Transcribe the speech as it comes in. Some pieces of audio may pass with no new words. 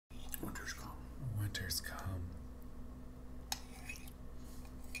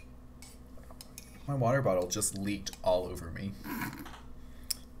My water bottle just leaked all over me.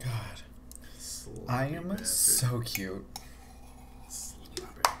 God. I am bastard. so cute.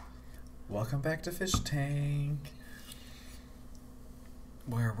 Welcome back to Fish Tank,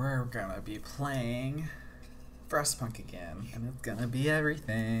 where we're gonna be playing FrostPunk again, and it's gonna be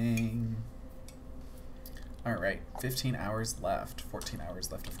everything. Alright, 15 hours left, 14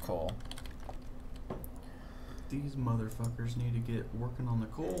 hours left of coal. These motherfuckers need to get working on the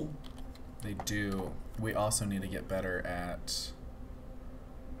coal. They do. We also need to get better at...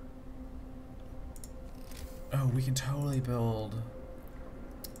 Oh, we can totally build...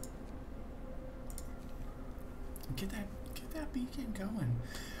 Get that beacon going.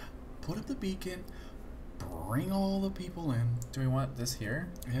 Put up the beacon. Bring all the people in. Do we want this here?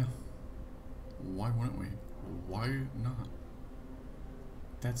 Yeah. Why wouldn't we? Why not?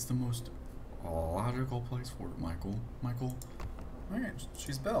 That's the most logical place for it, Michael. Michael. Alright,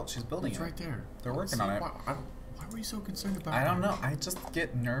 she's built. She's building It's it. right there. They're working on it. Why were you so concerned about I that? don't know. I just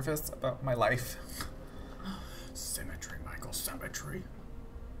get nervous about my life. Symmetry, Michael. Symmetry.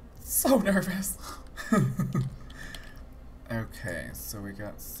 So nervous. Okay, so we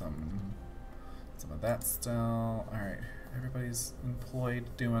got some of that still. Alright, everybody's employed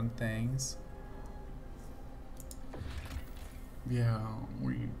doing things. Yeah,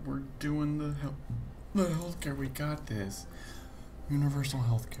 we're doing the healthcare. We got this. Universal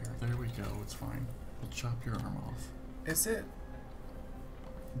healthcare. There we go. It's fine. We'll chop your arm off. Is it?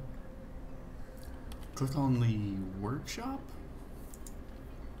 Click on the workshop.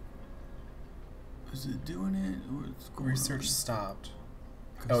 Is it doing it? What's going Research on? stopped.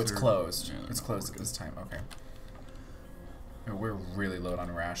 Oh, it's closed. Yeah, It's closed at this time. Okay. Oh, we're really low on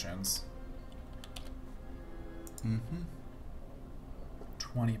rations. Mm-hmm.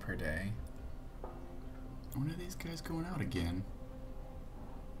 20 per day. When are these guys going out again?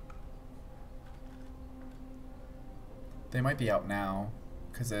 They might be out now,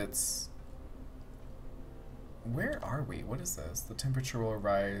 because it's... Where are we? What is this? The temperature will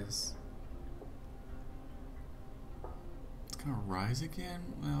rise. It's gonna rise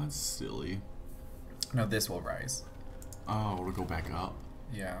again? Well, that's silly. No, this will rise. Oh, it'll go back up?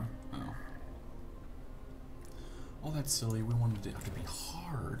 Yeah. Oh. Oh, that's silly. We wanted it to be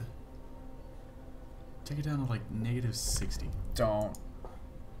hard. Take it down to like -60. Don't.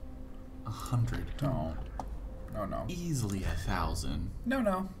 100. Don't. No, no. Easily 1,000. No,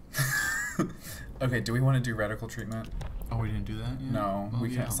 no. Okay, do we want to do radical treatment? Oh, we didn't do that yet? No, Well, we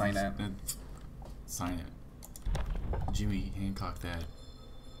yeah, can't sign it. Sign it. Jimmy Hancock, that.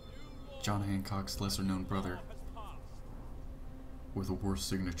 John Hancock's lesser known brother. With a worse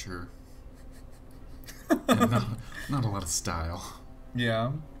signature. And not a lot of style.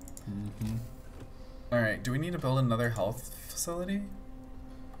 Yeah. Mm-hmm. Alright, do we need to build another health facility?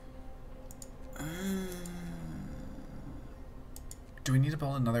 Do we need to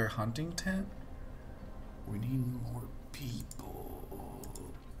build another hunting tent? We need more people.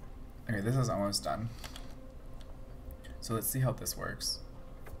 Okay, this is almost done. So let's see how this works.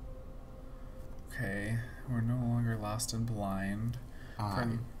 Okay, we're no longer lost and blind.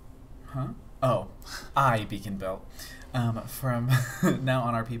 Huh? Oh, beacon built. From now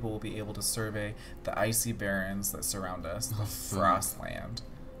on, our people will be able to survey the icy barrens that surround us, the Frostland.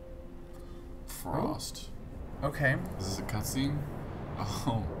 Frost. Ooh. Okay. Is this a cutscene?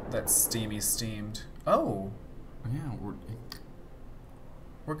 Oh. That's steamed. Oh, Yeah,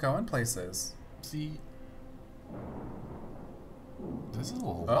 we're going places. see. This is a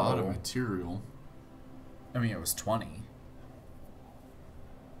lot of material. I mean, it was 20.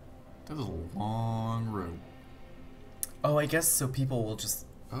 That is a long road. Oh, I guess so people will just...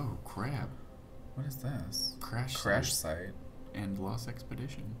 Oh, crap. What is this? Crash site. And Lost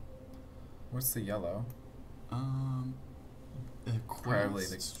Expedition. What's the yellow? Probably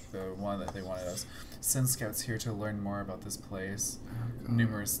the one that they wanted us. Send scouts here to learn more about this place. Oh,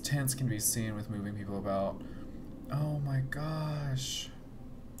 Numerous tents can be seen with moving people about. Oh my gosh.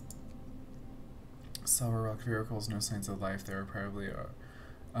 Silver rock vehicles, no signs of life. There are probably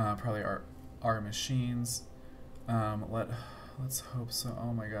our machines. Let's hope so.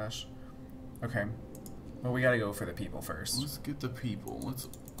 Oh my gosh. Okay. Well, we gotta go for the people first. Let's get the people.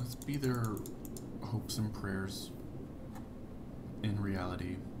 Let's be their hopes and prayers in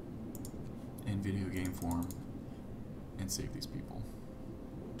reality, in video game form, and save these people.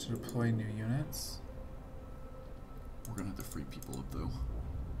 To deploy new units. We're gonna have to free people up though.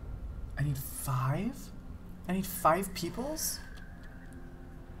 I need 5? I need 5 peoples?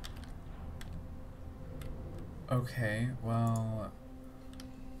 Okay, well,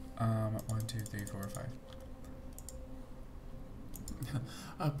 1, 2, 3, 4, 5.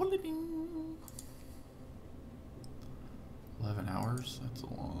 11 hours? That's a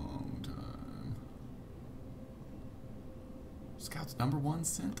long time. Scouts #1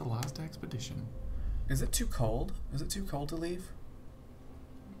 sent the last expedition. Is it too cold? Is it too cold to leave?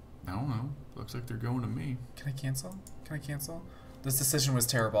 I don't know. Looks like they're going to me. Can I cancel? Can I cancel? This decision was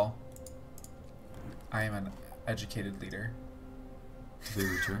terrible. I am an educated leader. Did they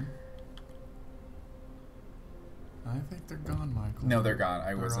return? I think they're gone, Michael. No, they're gone.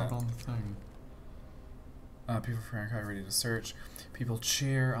 They're wasn't. out on the thing. People from America are ready to search. People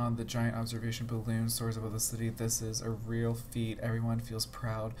cheer on the giant observation balloon soars above the city. This is a real feat. Everyone feels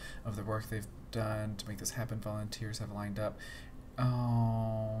proud of the work they've done to make this happen. Volunteers have lined up.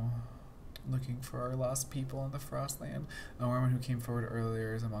 Oh, looking for our lost people in the Frostland. A woman who came forward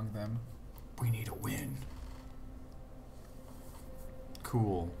earlier is among them. We need a win.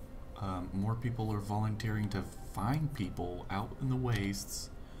 Cool. More people are volunteering to find people out in the wastes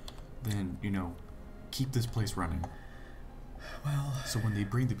than, you know, keep this place running. Well, so when they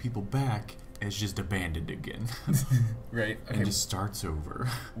bring the people back, it's just abandoned again. right. Okay. And just starts over.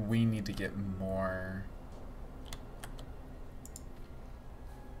 We need to get more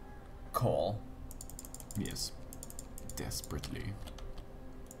coal. Yes. Desperately.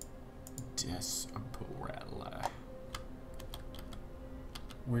 Desperately.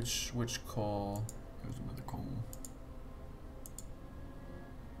 Which coal? There's another coal.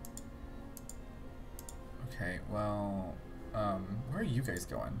 Okay, well, where are you guys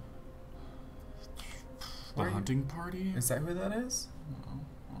going? The hunting party? Is that who that is?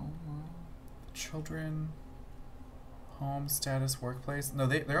 Oh. Children, home, status, workplace. No,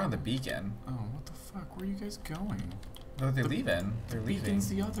 they're on the beacon. Oh, what the fuck? Where are you guys going? No, they're leaving. They're leaving. Beacon's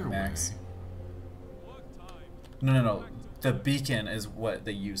the other Max. way. No. The beacon is what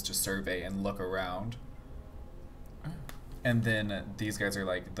they use to survey and look around. And then these guys are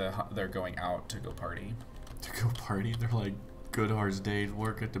like they're going out to go party. To go party? They're like Goodhart's days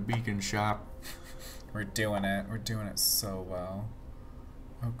work at the beacon shop. We're doing it. We're doing it so well.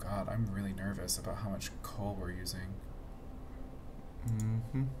 Oh god, I'm really nervous about how much coal we're using.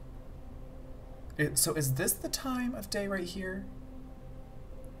 Mm-hmm. So is this the time of day right here?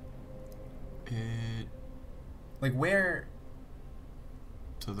 Like where?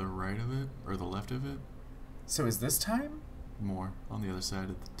 To the right of it? Or the left of it? So is this time? More. On the other side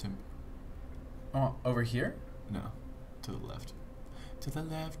of the temp. Oh, over here? No. To the left. To the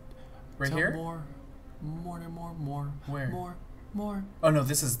left. Right here? More. Where? More. Oh no,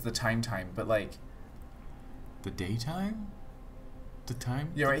 this is the time, but like... The daytime? The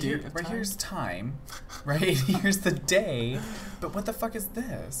time? Yeah, the right here. Right here's time. Right here's the day. But what the fuck is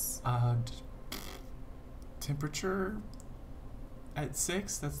this? Temperature at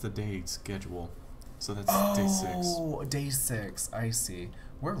 6? That's the day schedule. So that's day 6. Oh, day 6. I see.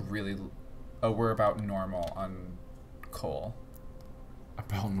 We're really... Oh, we're about normal on coal.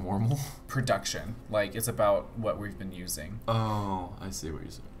 About normal? Production. Like, it's about what we've been using. Oh, I see what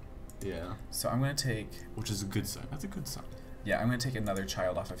you're saying. Yeah. So I'm going to take... Which is a good sign. That's a good sign. Yeah, I'm going to take another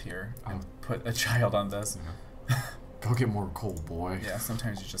child off of here and put a child on this. Yeah. Go get more coal, boy. Yeah,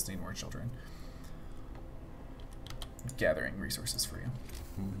 sometimes you just need more children. Gathering resources for you.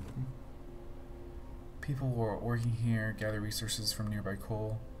 Mm-hmm. People who are working here gather resources from nearby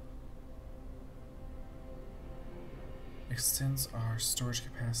coal. Extends our storage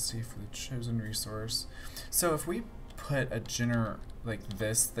capacity for the chosen resource. So if we put a like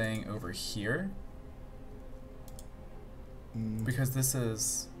this thing over here, because this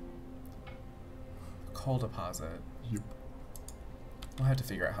is a coal deposit. Yep. We'll have to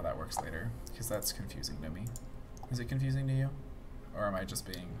figure out how that works later, because that's confusing to me. Is it confusing to you? Or am I just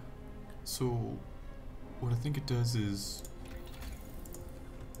being... So, what I think it does is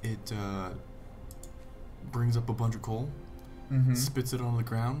it brings up a bunch of coal, spits it on the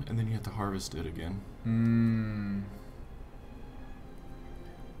ground, and then you have to harvest it again.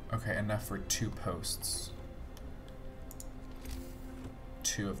 Okay, enough for 2 posts.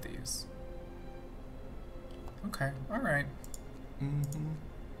 2 of these. Okay, alright.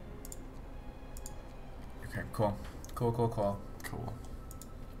 Okay, cool. Cool.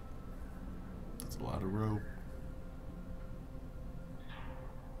 That's a lot of rope.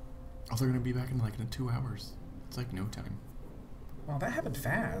 Oh, they're gonna be back in like 2 hours. It's like no time. Well, that happened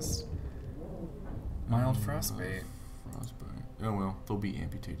fast. Mild frostbite. Frostbite. Oh well, they'll be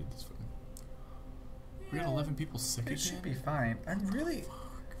amputated this fine. We got 11 people sick again? It should be fine. I'm really...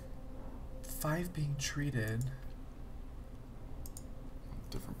 5 being treated.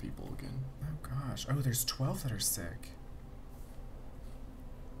 Different people again. Oh gosh. Oh, there's 12 that are sick.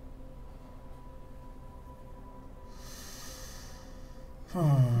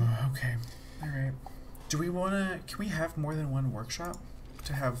 Oh, okay. Alright. Do we want to... Can we have more than one workshop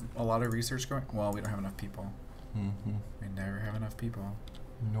to have a lot of research going? Well, we don't have enough people. Mm-hmm. We never have enough people.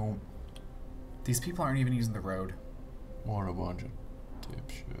 Nope. These people aren't even using the road. What a bunch of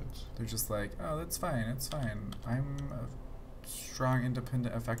dipshits. They're just like, oh, that's fine, it's fine. I'm a strong,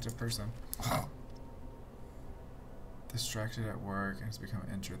 independent, effective person. Distracted at work and has become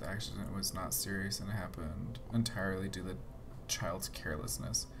injured. The accident was not serious and happened entirely due to the child's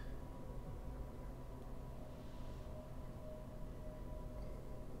carelessness.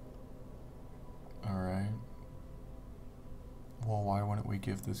 Alright. Well, why wouldn't we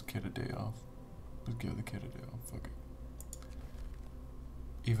give this kid a day off? Let's give the kid a day off. Fuck it.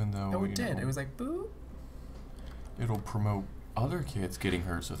 Even though, Oh, it did. It was like, boo. It'll promote other kids getting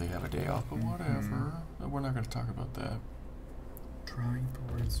hurt so they have a day off, but whatever. We're not going to talk about that. Drawing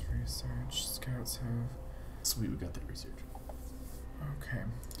boards, research. Scouts have... Sweet, we got that research. Okay.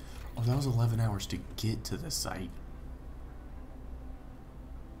 Oh, that was 11 hours to get to the site.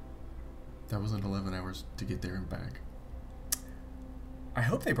 That wasn't 11 hours to get there and back. I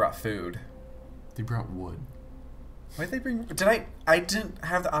hope they brought food. They brought wood. Why did they bring... I didn't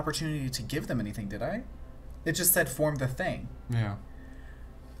have the opportunity to give them anything, did I? It just said form the thing. Yeah.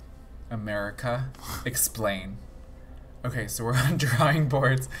 America, explain. Okay, so we're on drawing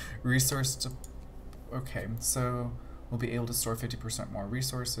boards. Resource to... Okay, so we'll be able to store 50% more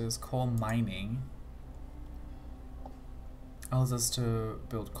resources. Coal mining allows us to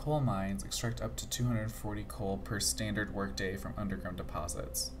build coal mines, extract up to 240 coal per standard workday from underground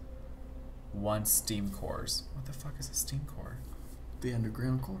deposits. 1 steam cores. What the fuck is a steam core? The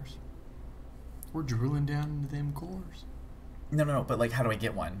underground cores. We're drilling down into them cores. No, but like, how do I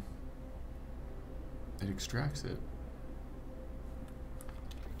get one? It extracts it.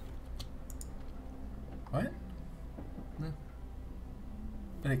 What? Yeah.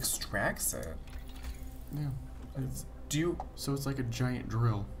 It extracts it? Yeah. So it's like a giant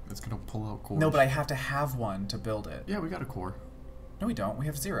drill that's gonna pull out cores. No, but I have to have one to build it. Yeah, we got a core. No, we don't. We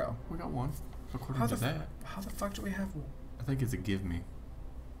have 0. We got 1. According to that. How the fuck do we have... I think it's a give me.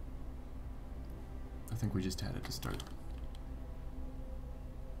 I think we just had it to start.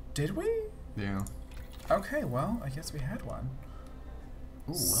 Did we? Yeah. Okay, well, I guess we had one.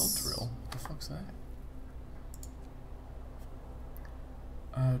 Ooh, well drill. What the fuck's that?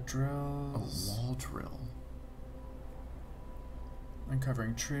 Drills. A wall drill.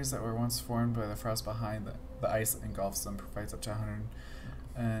 Uncovering trees that were once formed by the frost behind the ice that engulfs them provides up to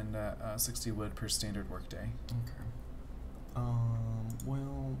 160 wood per standard workday. Okay.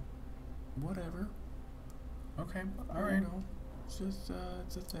 Well, whatever. Okay, alright. It's just,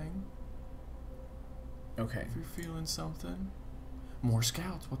 it's a thing. Okay. If you're feeling something. More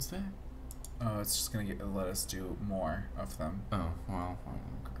scouts, what's that? Oh, it's just gonna let us do more of them. Oh, well,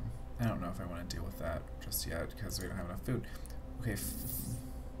 okay. I don't know if I want to deal with that just yet because we don't have enough food. Okay,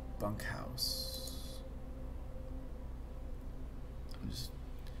 bunkhouse. I'm just...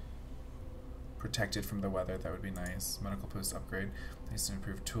 Protected from the weather, that would be nice. Medical post upgrade. Nice to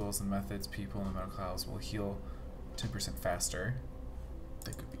improve tools and methods. People in the medical house will heal 10% faster.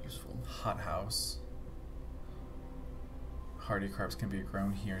 That could be useful. Hothouse. Hardy crops can be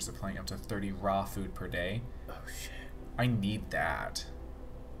grown here, supplying up to 30 raw food per day. Oh shit. I need that.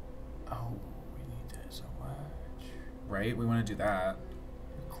 Oh, we need that so much. Right? We want to do that. It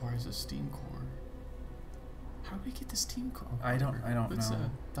requires a steam core. How do we get the steam core? I don't know.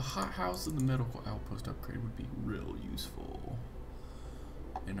 The hothouse and the medical outpost upgrade would be real useful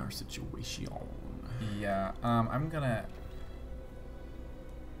in our situation. Yeah, I'm gonna...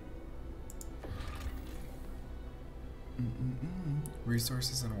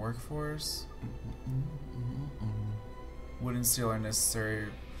 Resources and workforce. Wood and steel are necessary.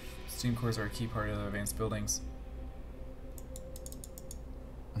 Steam cores are a key part of the advanced buildings.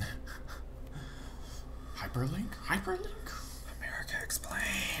 Hyperlink? America, explain.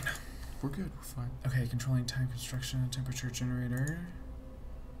 We're good, we're fine. Okay, controlling time construction and temperature generator.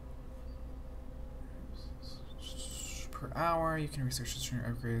 Per hour, you can research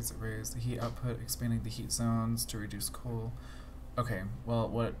generator upgrades that raise the heat output, expanding the heat zones to reduce coal. Okay, well,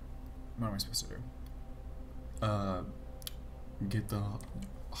 what am I supposed to do? Get the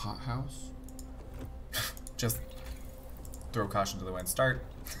hothouse. Just throw caution to the wind. Start.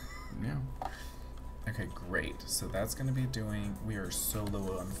 Yeah. Okay, great. So that's going to be doing... We are so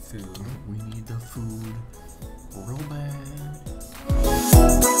low on food. We need the food real bad.